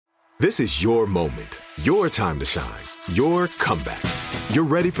This is your moment, your time to shine, your comeback. You're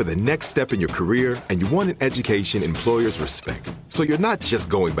ready for the next step in your career, and you want an education employers respect. So you're not just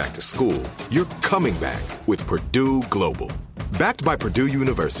going back to school, you're coming back with Purdue Global. Backed by Purdue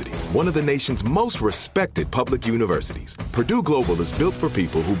University, one of the nation's most respected public universities, Purdue Global is built for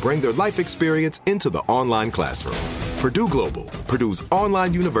people who bring their life experience into the online classroom. Purdue Global, Purdue's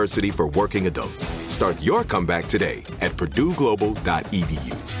online university for working adults. Start your comeback today at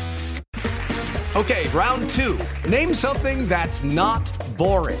purdueglobal.edu. Okay, round two. Name something that's not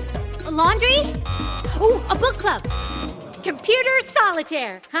boring. A laundry? Ooh, a book club. Computer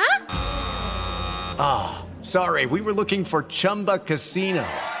solitaire, huh? Ah, sorry, we were looking for Chumba Casino.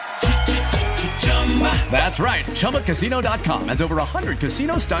 That's right, ChumbaCasino.com has over 100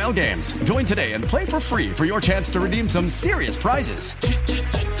 casino-style games. Join today and play for free for your chance to redeem some serious prizes.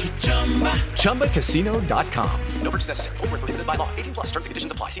 ChumbaCasino.com. No purchase necessary. Void where prohibited by law. 18+ terms and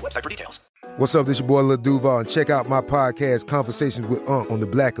conditions apply. See website for details. What's up? This your boy Lil Duval, and check out my podcast, Conversations with Unc, on the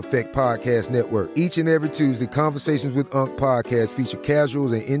Black Effect Podcast Network. Each and every Tuesday, Conversations with Unc podcast feature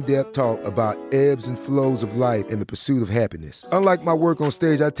casual and in-depth talk about ebbs and flows of life and the pursuit of happiness. Unlike my work on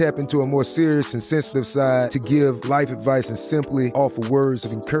stage, I tap into a more serious and sensitive side to give life advice and simply offer words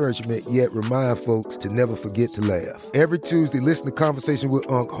of encouragement, yet remind folks to never forget to laugh. Every Tuesday, listen to Conversations with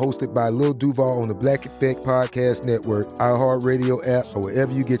Unc, hosted by Lil Duval on the Black Effect Podcast Network, iHeartRadio app, or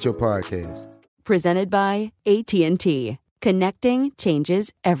wherever you get your podcasts. Presented by AT&T. Connecting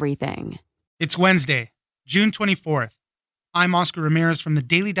changes everything. It's Wednesday, June 24th. I'm Oscar Ramirez from the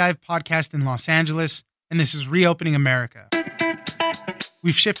Daily Dive podcast in Los Angeles, and this is Reopening America.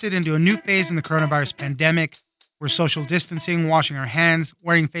 We've shifted into a new phase in the coronavirus pandemic. We're social distancing, washing our hands,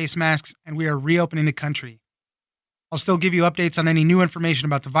 wearing face masks, and we are reopening the country. I'll still give you updates on any new information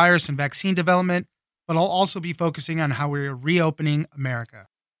about the virus and vaccine development, but I'll also be focusing on how we're reopening America.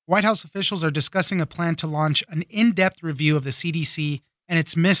 White House officials are discussing a plan to launch an in-depth review of the CDC and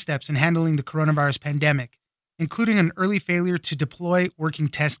its missteps in handling the coronavirus pandemic, including an early failure to deploy working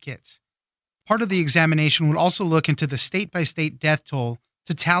test kits. Part of the examination would also look into the state-by-state death toll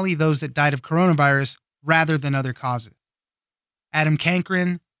to tally those that died of coronavirus rather than other causes. Adam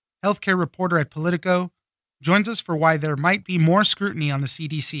Cankren, healthcare reporter at Politico, joins us for why there might be more scrutiny on the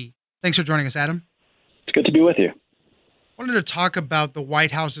CDC. Thanks for joining us, Adam. It's good to be with you. I wanted to talk about the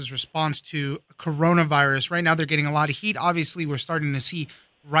White House's response to coronavirus. Right now, they're getting a lot of heat. Obviously, we're starting to see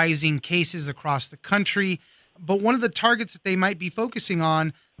rising cases across the country. But one of the targets that they might be focusing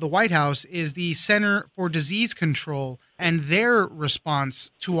on, the White House, is the Center for Disease Control and their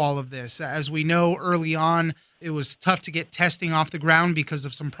response to all of this. As we know, early on, it was tough to get testing off the ground because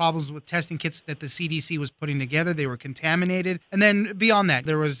of some problems with testing kits that the CDC was putting together. They were contaminated. And then beyond that,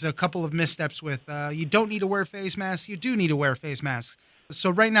 there was a couple of missteps with you don't need to wear face masks. You do need to wear face masks.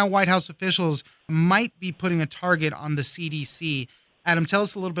 So right now, White House officials might be putting a target on the CDC. Adam, tell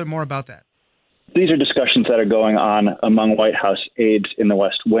us a little bit more about that. These are discussions that are going on among White House aides in the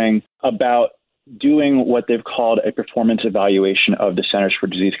West Wing about doing what they've called a performance evaluation of the Centers for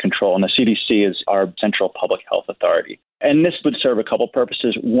Disease Control. And the CDC is our central public health authority. And this would serve a couple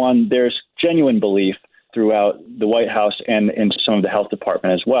purposes. One, there's genuine belief throughout the White House and in some of the health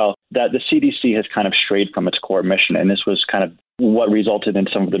department as well, that the CDC has kind of strayed from its core mission. And this was kind of what resulted in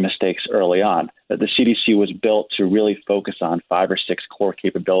some of the mistakes early on, that the CDC was built to really focus on 5 or 6 core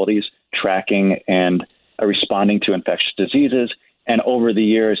capabilities, tracking and responding to infectious diseases. And over the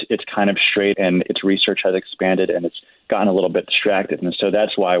years, it's kind of strayed and its research has expanded and it's gotten a little bit distracted. And so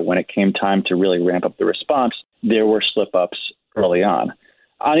that's why when it came time to really ramp up the response, there were slip-ups early on.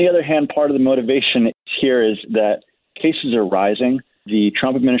 On the other hand, part of the motivation here is that cases are rising. The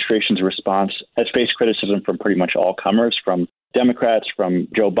Trump administration's response has faced criticism from pretty much all comers, from Democrats, from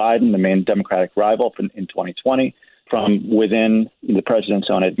Joe Biden, the main Democratic rival in 2020, from within the president's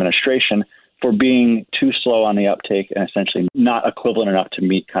own administration, for being too slow on the uptake and essentially not equivalent enough to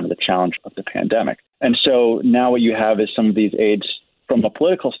meet kind of the challenge of the pandemic. And so now what you have is some of these aides, from a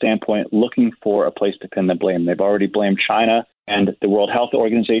political standpoint, looking for a place to pin the blame. They've already blamed China and the World Health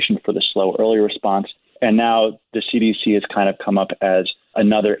Organization for the slow early response. And now the CDC has kind of come up as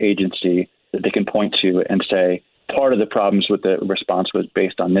another agency that they can point to and say, part of the problems with the response was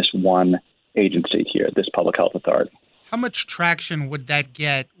based on this one agency here, this public health authority. How much traction would that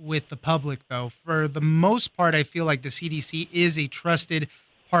get with the public, though? For the most part, I feel like the CDC is a trusted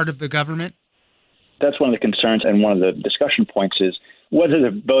part of the government. That's one of the concerns, and one of the discussion points is whether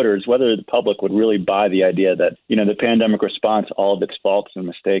the voters, whether the public would really buy the idea that, the pandemic response, all of its faults and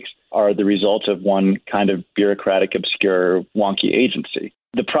mistakes are the result of one kind of bureaucratic, obscure, wonky agency.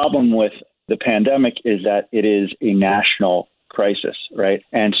 The problem with the pandemic is that it is a national crisis, right?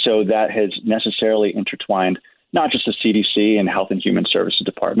 And so that has necessarily intertwined not just the CDC and Health and Human Services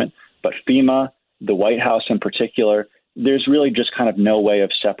Department, but FEMA, the White House in particular. There's really just kind of no way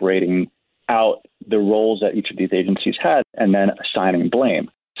of separating out the roles that each of these agencies had and then assigning blame.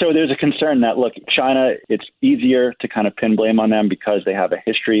 So there's a concern that, look, China, it's easier to kind of pin blame on them because they have a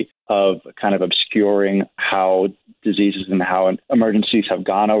history of kind of obscuring how diseases and how emergencies have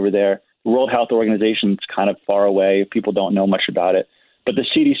gone over there. The World Health Organization is kind of far away. People don't know much about it. But the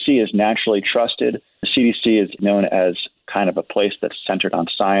CDC is naturally trusted. The CDC is known as kind of a place that's centered on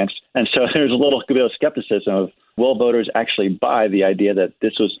science. And so there's a little bit of skepticism of, will voters actually buy the idea that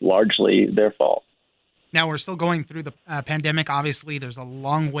this was largely their fault? Now, we're still going through the pandemic. Obviously, there's a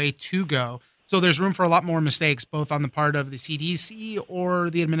long way to go. So there's room for a lot more mistakes, both on the part of the CDC or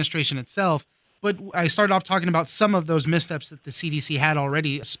the administration itself. But I started off talking about some of those missteps that the CDC had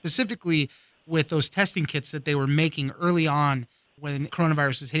already, specifically with those testing kits that they were making early on when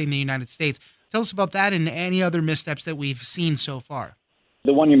coronavirus was hitting the United States. Tell us about that and any other missteps that we've seen so far.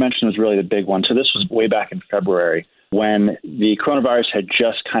 The one you mentioned was really the big one. So this was way back in February when the coronavirus had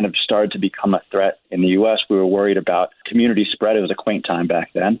just kind of started to become a threat in the U.S. We were worried about community spread. It was a quaint time back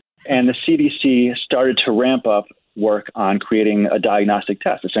then. And the CDC started to ramp up work on creating a diagnostic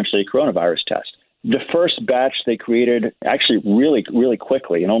test, essentially a coronavirus test. The first batch they created actually really, really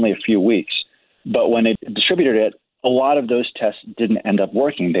quickly in only a few weeks. But when they distributed it, a lot of those tests didn't end up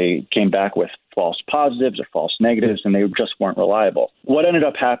working. They came back with false positives or false negatives, and they just weren't reliable. What ended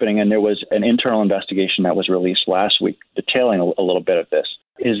up happening, and there was an internal investigation that was released last week detailing a little bit of this,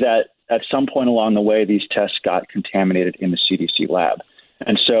 is that at some point along the way, these tests got contaminated in the CDC lab.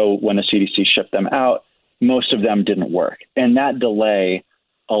 And so when the CDC shipped them out, most of them didn't work. And that delay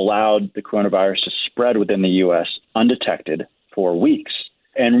allowed the coronavirus to spread within the U.S. undetected for weeks,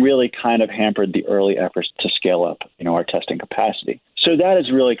 and really kind of hampered the early efforts to scale up, our testing capacity. So that is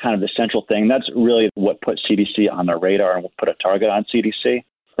really kind of the central thing. That's really what put CDC on the radar and put a target on CDC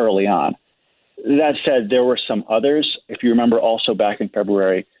early on. That said, there were some others. If you remember, also back in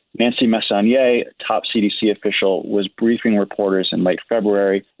February, Nancy Messonnier, top CDC official, was briefing reporters in late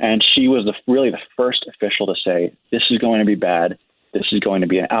February, and she was really the first official to say, this is going to be bad. This is going to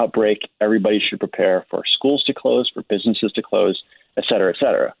be an outbreak. Everybody should prepare for schools to close, for businesses to close, et cetera, et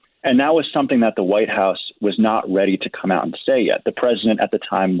cetera. And that was something that the White House was not ready to come out and say yet. The president at the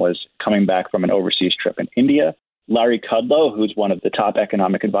time was coming back from an overseas trip in India. Larry Kudlow, who's one of the top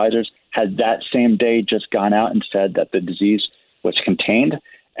economic advisors, had that same day just gone out and said that the disease was contained.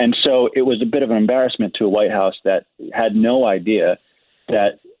 And so it was a bit of an embarrassment to a White House that had no idea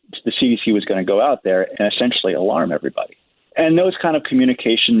that the CDC was going to go out there and essentially alarm everybody. And those kind of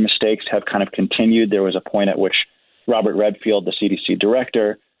communication mistakes have kind of continued. There was a point at which Robert Redfield, the CDC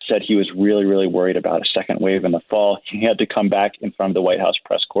director, said he was really, really worried about a second wave in the fall. He had to come back in front of the White House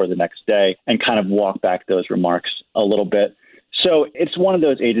press corps the next day and kind of walk back those remarks a little bit. So it's one of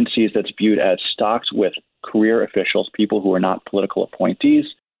those agencies that's viewed as stocked with career officials, people who are not political appointees,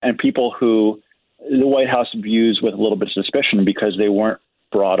 and people who the White House views with a little bit of suspicion because they weren't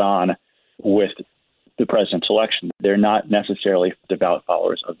brought on with the president's election. They're not necessarily devout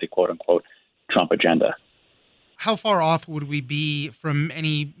followers of the quote-unquote Trump agenda. How far off would we be from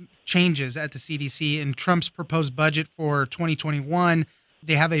any changes at the CDC in Trump's proposed budget for 2021?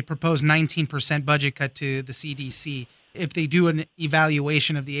 They have a proposed 19% budget cut to the CDC. If they do an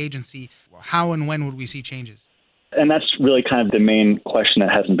evaluation of the agency, how and when would we see changes? And that's really kind of the main question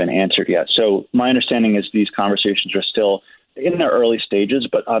that hasn't been answered yet. So my understanding is these conversations are still in their early stages,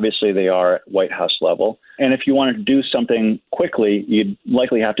 but obviously they are at White House level. And if you wanted to do something quickly, you'd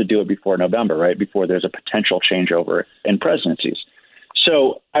likely have to do it before November, right? Before there's a potential changeover in presidencies.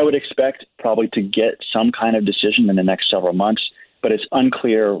 So I would expect probably to get some kind of decision in the next several months, but it's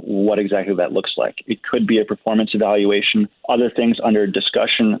unclear what exactly that looks like. It could be a performance evaluation. Other things under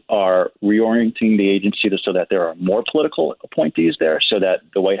discussion are reorienting the agency so that there are more political appointees there, so that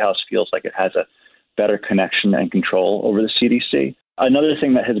the White House feels like it has a better connection and control over the CDC. Another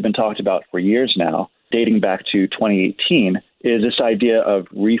thing that has been talked about for years now, dating back to 2018, is this idea of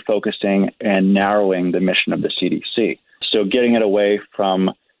refocusing and narrowing the mission of the CDC. So getting it away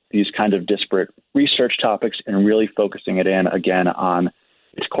from these kind of disparate research topics and really focusing it in again on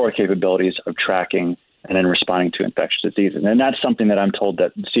its core capabilities of tracking and then responding to infectious diseases. And that's something that I'm told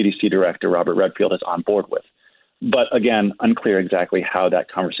that CDC Director Robert Redfield is on board with. But again, unclear exactly how that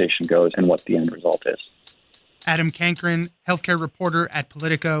conversation goes and what the end result is. Adam Cancryn, healthcare reporter at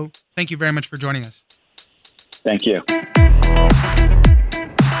Politico. Thank you very much for joining us. Thank you.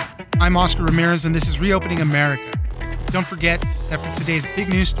 I'm Oscar Ramirez, and this is Reopening America. Don't forget that for today's big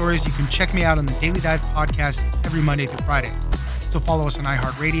news stories, you can check me out on the Daily Dive podcast every Monday through Friday. So follow us on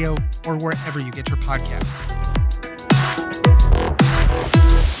iHeartRadio or wherever you get your podcasts.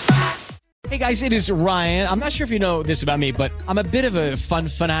 Hey guys, it is Ryan. I'm not sure if you know this about me, but I'm a bit of a fun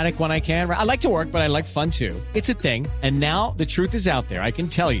fanatic when I can. I like to work, but I like fun too. It's a thing. And now the truth is out there. I can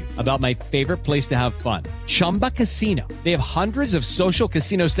tell you about my favorite place to have fun. Chumba Casino. They have hundreds of social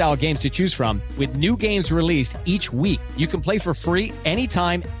casino style games to choose from with new games released each week. You can play for free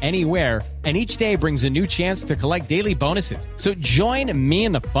anytime, anywhere. And each day brings a new chance to collect daily bonuses. So join me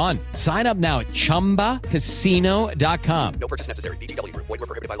in the fun. Sign up now at ChumbaCasino.com. No purchase necessary. VGW Group. Void where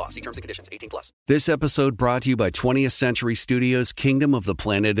prohibited by law. See terms and conditions. 18+. This episode brought to you by 20th Century Studios' Kingdom of the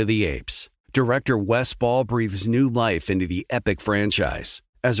Planet of the Apes. Director Wes Ball breathes new life into the epic franchise.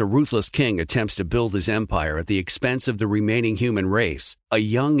 As a ruthless king attempts to build his empire at the expense of the remaining human race, a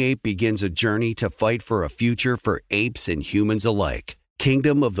young ape begins a journey to fight for a future for apes and humans alike.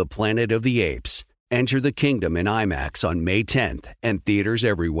 Kingdom of the Planet of the Apes. Enter the kingdom in IMAX on May 10th and theaters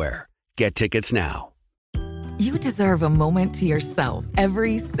everywhere. Get tickets now. You deserve a moment to yourself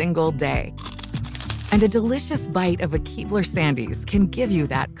every single day. And a delicious bite of a Keebler Sandies can give you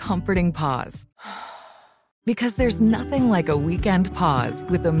that comforting pause. Because there's nothing like a weekend pause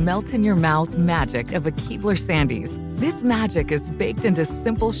with the melt-in-your-mouth magic of a Keebler Sandies. This magic is baked into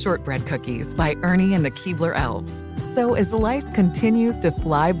simple shortbread cookies by Ernie and the Keebler Elves. So as life continues to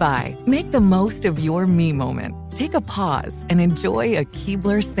fly by, make the most of your me moment. Take a pause and enjoy a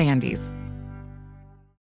Keebler Sandies.